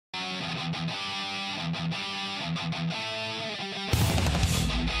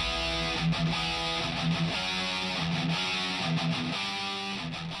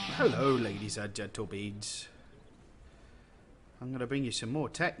Hello ladies and gentlemen. I'm going to bring you some more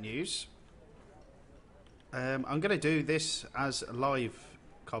tech news. I'm going to do this as a live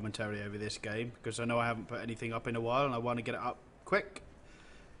commentary over this game because I know I haven't put anything up in a while and I want to get it up quick.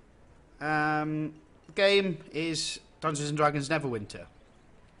 The game is Dungeons & Dragons Neverwinter.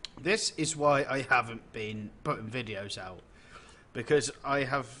 This is why I haven't been putting videos out, because I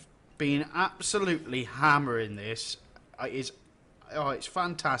have been absolutely hammering this. It's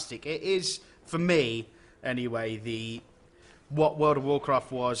fantastic. It is, for me anyway, what World of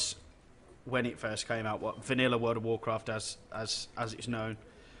Warcraft was when it first came out, what vanilla World of Warcraft as it's known.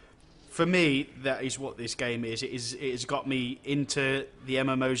 For me, that is what this game is. It's got me into the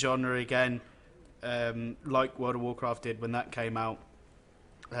MMO genre again, like World of Warcraft did when that came out.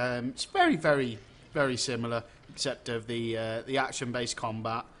 It's very, very, very similar, except of the action-based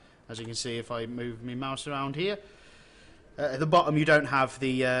combat. As you can see, if I move my mouse around here, at the bottom you don't have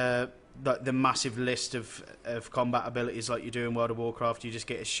the massive list of combat abilities like you do in World of Warcraft. You just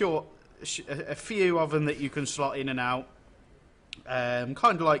get a few of them that you can slot in and out. Kind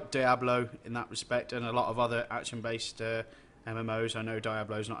of like Diablo in that respect, and a lot of other action-based MMOs. I know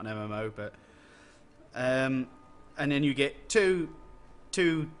Diablo's not an MMO, but and then you get two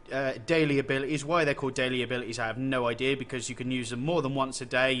daily abilities. Why they're called daily abilities, I have no idea, because you can use them more than once a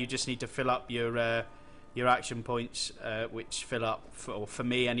day. You just need to fill up your action points, which fill up, for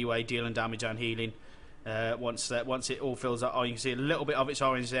me anyway, dealing damage and healing. Once it all fills up, you can see a little bit of its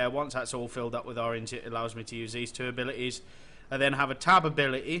orange there. Once that's all filled up with orange, it allows me to use these two abilities. I then have a tab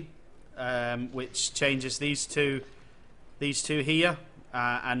ability, which changes these two here,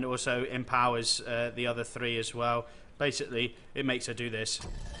 and also empowers the other three as well. Basically, it makes her do this,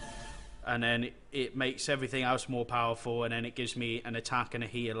 and then it makes everything else more powerful, and then it gives me an attack and a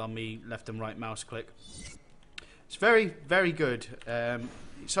heal on me left and right mouse click. It's very, very good.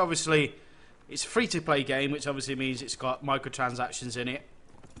 It's a free-to-play game, which obviously means it's got microtransactions in it,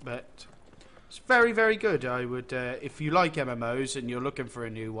 but it's very, very good. I would, if you like MMOs and you're looking for a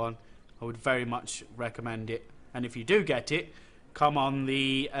new one, I would very much recommend it. And if you do get it, come on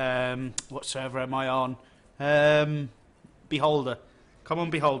the what server am I on? Beholder. Come on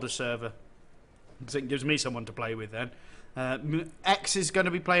Beholder server, because it gives me someone to play with then. X is going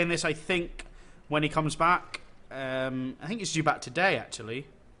to be playing this, I think, when he comes back. I think it's due back today, actually.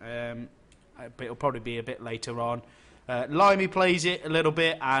 But it'll probably be a bit later on. Limey plays it a little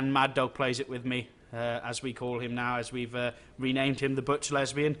bit, and Mad Dog plays it with me, as we call him now, as we've renamed him the Butch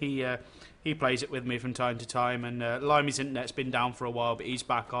Lesbian. He plays it with me from time to time, and Limey's internet's been down for a while, but he's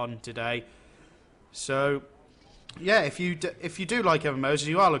back on today. So, yeah, if you do like MMOs and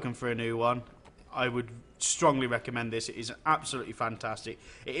you are looking for a new one, I would strongly recommend this. It is absolutely fantastic.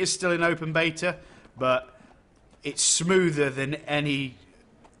 It is still in open beta, but it's smoother than any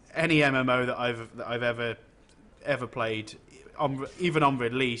MMO that I've ever played, even on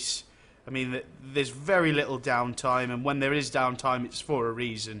release. I mean, there's very little downtime, and when there is downtime, it's for a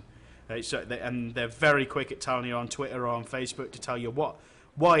reason. And they're very quick at telling you on Twitter or on Facebook to tell you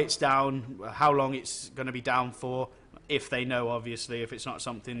why it's down, how long it's going to be down for, if they know, obviously, if it's not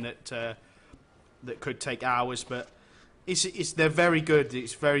something that could take hours. But they're very good.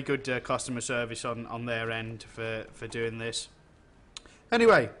 It's very good customer service on their end for doing this.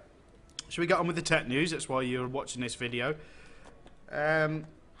 Anyway, shall we get on with the tech news? That's why you're watching this video.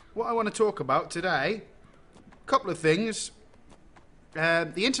 What I want to talk about today, a couple of things.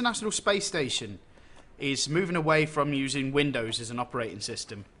 The International Space Station is moving away from using Windows as an operating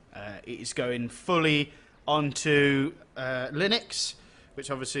system. It is going fully onto Linux,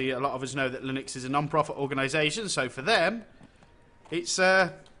 which obviously a lot of us know that Linux is a non-profit organisation. So for them, it's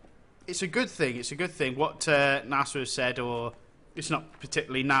a good thing. It's a good thing. What NASA has said, or it's not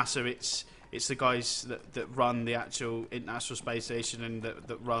particularly NASA. It's the guys that run the actual International Space Station and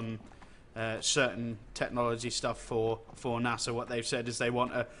that run certain technology stuff for NASA. What they've said is they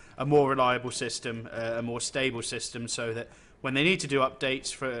want a more reliable system, a more stable system, so that when they need to do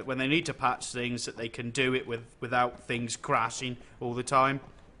updates, when they need to patch things, that they can do it without things crashing all the time.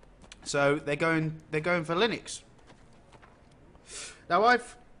 So they're going for Linux. Now,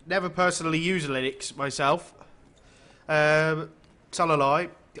 I've never personally used Linux myself. Tell a lie,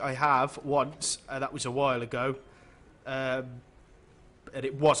 I have once. That was a while ago. And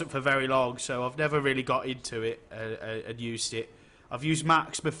it wasn't for very long, so I've never really got into it and used it. I've used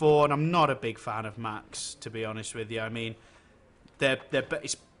Macs before, and I'm not a big fan of Macs, to be honest with you. I mean,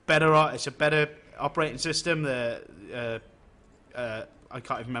 it's better. It's a better operating system. I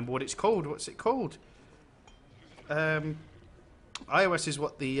can't even remember what it's called. What's it called? iOS is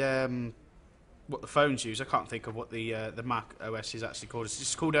what the phones use. I can't think of what the Mac OS is actually called. It's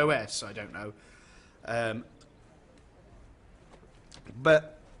just called OS. I don't know.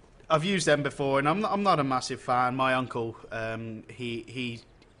 But I've used them before, and I'm not a massive fan. My uncle, he's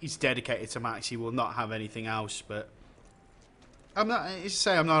dedicated to Macs. He will not have anything else. But I'm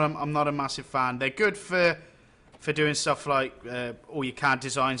not a massive fan. They're good for doing stuff like all your CAD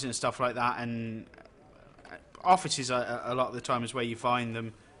designs and stuff like that, and offices a lot of the time is where you find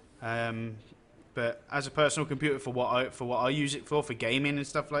them. But as a personal computer, for what I use it for gaming and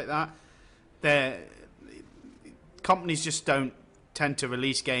stuff like that, companies just don't tend to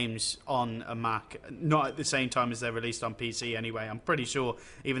release games on a Mac, not at the same time as they're released on PC anyway. I'm pretty sure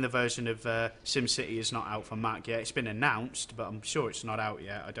even the version of SimCity is not out for Mac yet. It's been announced, but I'm sure it's not out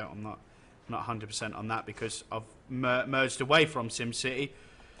yet. I'm not 100% on that, because I've merged away from SimCity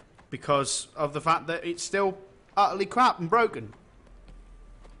because of the fact that it's still utterly crap and broken.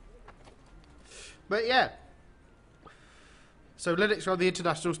 But yeah, so Linux on the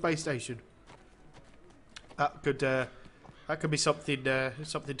International Space Station. That could be something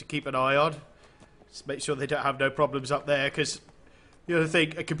to keep an eye on. Just make sure they don't have no problems up there, because the other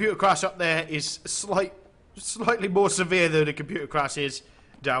thing, a computer crash up there is slightly more severe than a computer crash is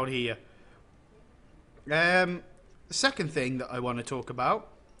down here. The second thing that I want to talk about,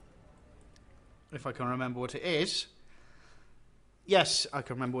 if I can remember what it is. Yes, I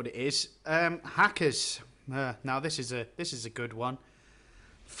can remember what it is. Hackers. Now this is a good one.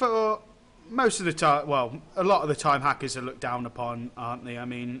 For most of the time, well, a lot of the time, hackers are looked down upon, aren't they? I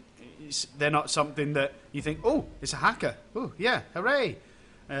mean, they're not something that you think, oh, it's a hacker. Oh, yeah, hooray!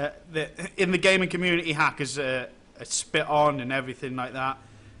 In the gaming community, hackers are spit on and everything like that.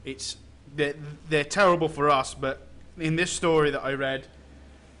 They're terrible for us, but in this story that I read,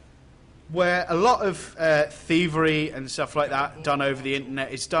 where a lot of thievery and stuff like that done over the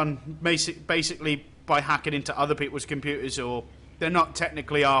internet is done basically by hacking into other people's computers, or they're not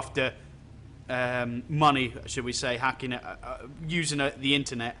technically after money, should we say, hacking it, using the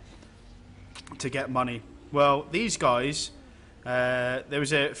internet to get money. Well, these guys, there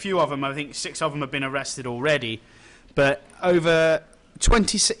was a few of them, I think 6 of them have been arrested already, but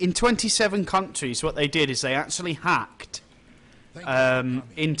in 27 countries, what they did is they actually hacked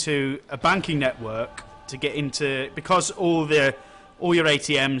into a banking network to get into, because all your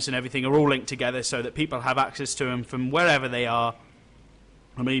ATMs and everything are all linked together so that people have access to them from wherever they are.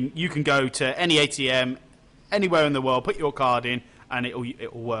 I mean, you can go to any ATM anywhere in the world, put your card in, and it'll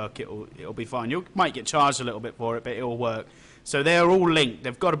work. It'll be fine. You might get charged a little bit for it, but it'll work. So they are all linked.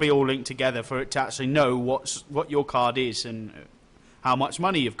 They've got to be all linked together for it to actually know what your card is and how much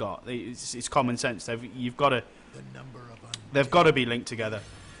money you've got. It's common sense. They've got to be linked together.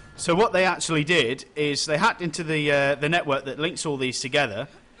 So what they actually did is they hacked into the network that links all these together,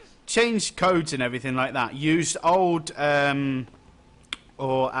 changed codes and everything like that, used old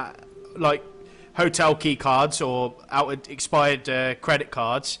like hotel key cards or expired credit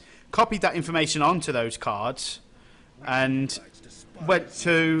cards, copied that information onto those cards, and went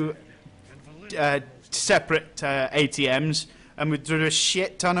to separate ATMs and withdrew a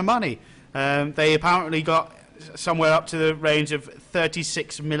shit ton of money. They apparently got somewhere up to the range of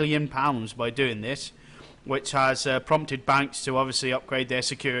 £36 million by doing this, which has prompted banks to obviously upgrade their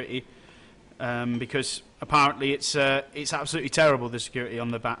security, because apparently it's absolutely terrible, the security on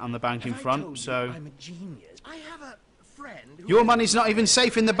the banking front. So I'm a genius. I have a friend your money's not even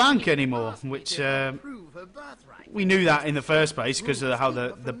safe in the bank anymore, which we knew that in the first place because of how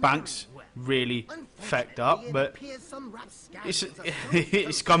the banks really fecked up. But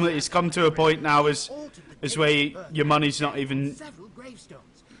it's come to a point now as where your money's not even.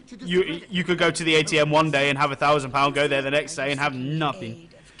 You could go to the ATM one day and have £1,000, go there the next day and have nothing.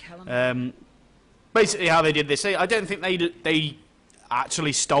 Basically, how they did this, I don't think they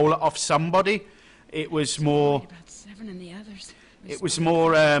actually stole it off somebody. It was more.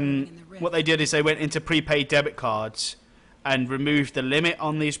 What they did is they went into prepaid debit cards and removed the limit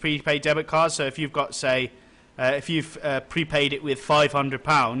on these prepaid debit cards. So if you've got, say, if you've prepaid it with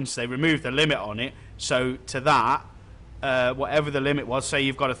 £500, they removed the limit on it. So to that, whatever the limit was, say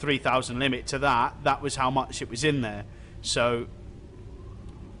you've got a 3,000 limit, to that was how much it was in there. So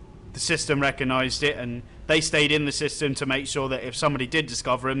the system recognised it, and they stayed in the system to make sure that if somebody did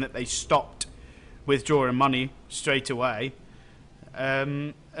discover him, that they stopped withdrawing money straight away.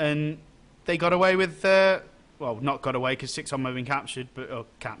 And they got away with, well, not got away because 6 of them have been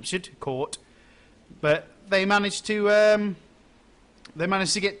caught. But they managed to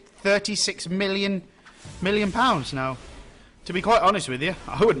get £36 million now. To be quite honest with you,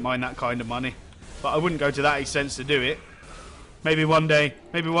 I wouldn't mind that kind of money, but I wouldn't go to that extent to do it. Maybe one day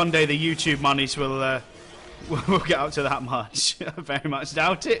the YouTube monies will get up to that much. I very much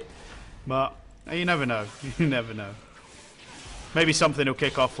doubt it, but you never know. You never know. Maybe something will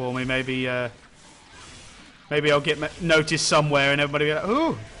kick off for me. Maybe I'll get noticed somewhere, and everybody will be like,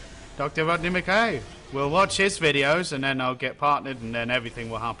 "Ooh, DrRodneyMckay." We'll watch his videos, and then I'll get partnered, and then everything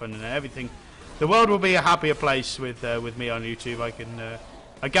will happen, and everything. The world will be a happier place with me on YouTube.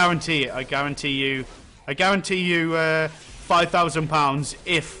 I guarantee it. I guarantee you £5,000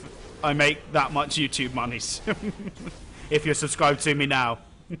 if I make that much YouTube monies. If you're subscribed to me now.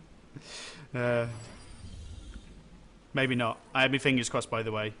 Maybe not. I have my fingers crossed, by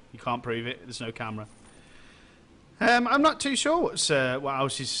the way. You can't prove it. There's no camera. I'm not too sure what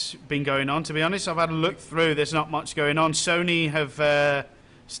else has been going on, to be honest. I've had a look through. There's not much going on. Sony have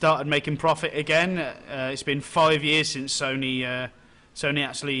started making profit again. It's been 5 years since Sony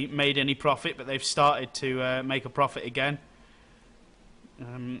actually made any profit, but they've started to make a profit again.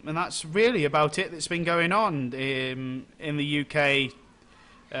 And that's really about it that's been going on. In the UK,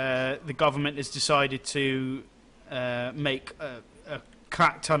 the government has decided to make a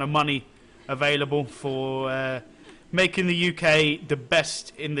crack ton of money available for making the UK the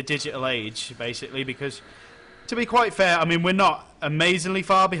best in the digital age, basically, because, to be quite fair, I mean, we're not amazingly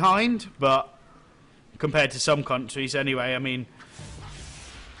far behind, but compared to some countries anyway, I mean,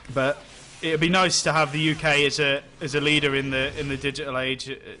 but it'd be nice to have the UK as a leader in the digital age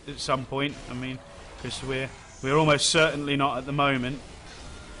at some point. I mean, because we're almost certainly not at the moment.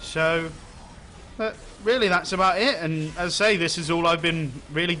 So, but really, that's about it. And as I say, this is all I've been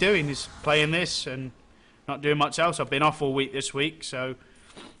really doing, is playing this and not doing much else. I've been off all week this week, so,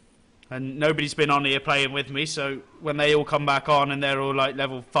 and nobody's been on here playing with me. So when they all come back on and they're all like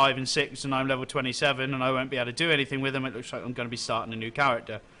level 5 and 6, and I'm level 27, and I won't be able to do anything with them, it looks like I'm going to be starting a new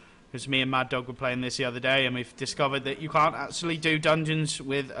character. Because me and Mad Dog were playing this the other day, and we've discovered that you can't actually do dungeons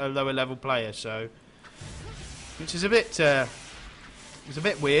with a lower level player, so, which is a bit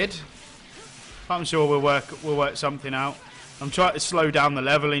weird. I'm sure we'll work something out. I'm trying to slow down the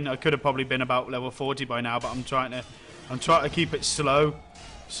leveling. I could have probably been about level 40 by now, but I'm trying to keep it slow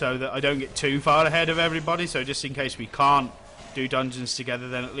so that I don't get too far ahead of everybody. So just in case we can't do dungeons together,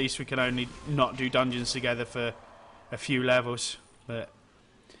 then at least we can only not do dungeons together for a few levels. But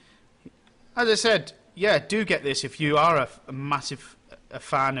as I said, yeah, do get this if you are a massive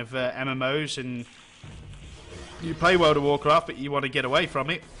fan of MMOs and you play World of Warcraft but you want to get away from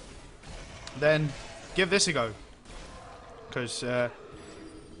it. Then give this a go, because I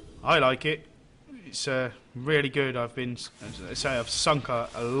like it. It's really good. I've sunk a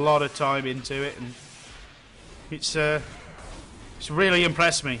lot of time into it, and it's really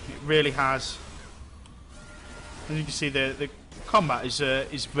impressed me. It really has. As you can see, the combat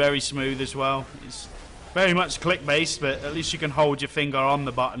is very smooth as well. It's very much click based, but at least you can hold your finger on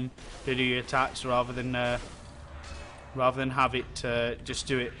the button to do your attacks rather than have it just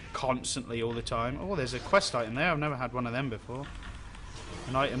do it constantly all the time. Oh, there's a quest item there. I've never had one of them before.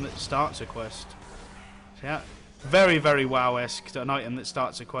 An item that starts a quest. So yeah, very, very WoW-esque. An item that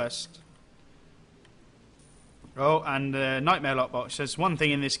starts a quest. Oh, and Nightmare Lockbox. There's one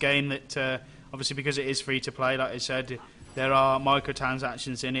thing in this game that, obviously because it is free to play, like I said, there are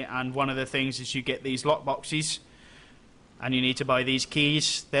microtransactions in it, and one of the things is you get these lockboxes, and you need to buy these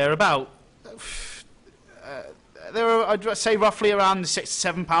keys. They're about... I'd say roughly around the £6 to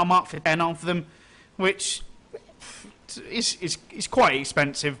 £7 mark for 10 of them, which is quite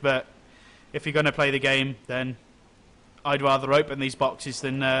expensive, but if you're going to play the game, then I'd rather open these boxes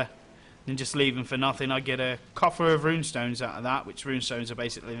than just leave them for nothing. I get a coffer of runestones out of that, which runestones are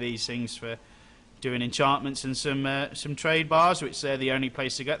basically these things for doing enchantments and some trade bars, which they're the only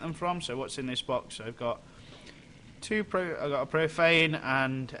place to get them from. So what's in this box? I've got I've got a profane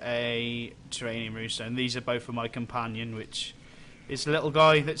and a training runestone. These are both for my companion, which is the little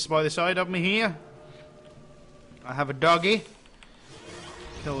guy that's by the side of me here. I have a doggy.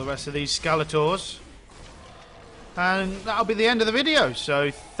 Kill the rest of these Skeletors. And that'll be the end of the video. So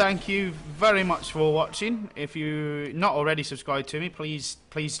thank you very much for watching. If you're not already subscribed to me, please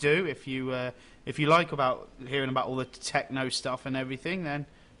do. If you like hearing about all the techno stuff and everything, then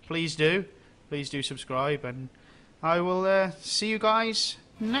please do subscribe, and I will see you guys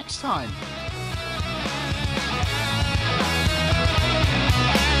next time.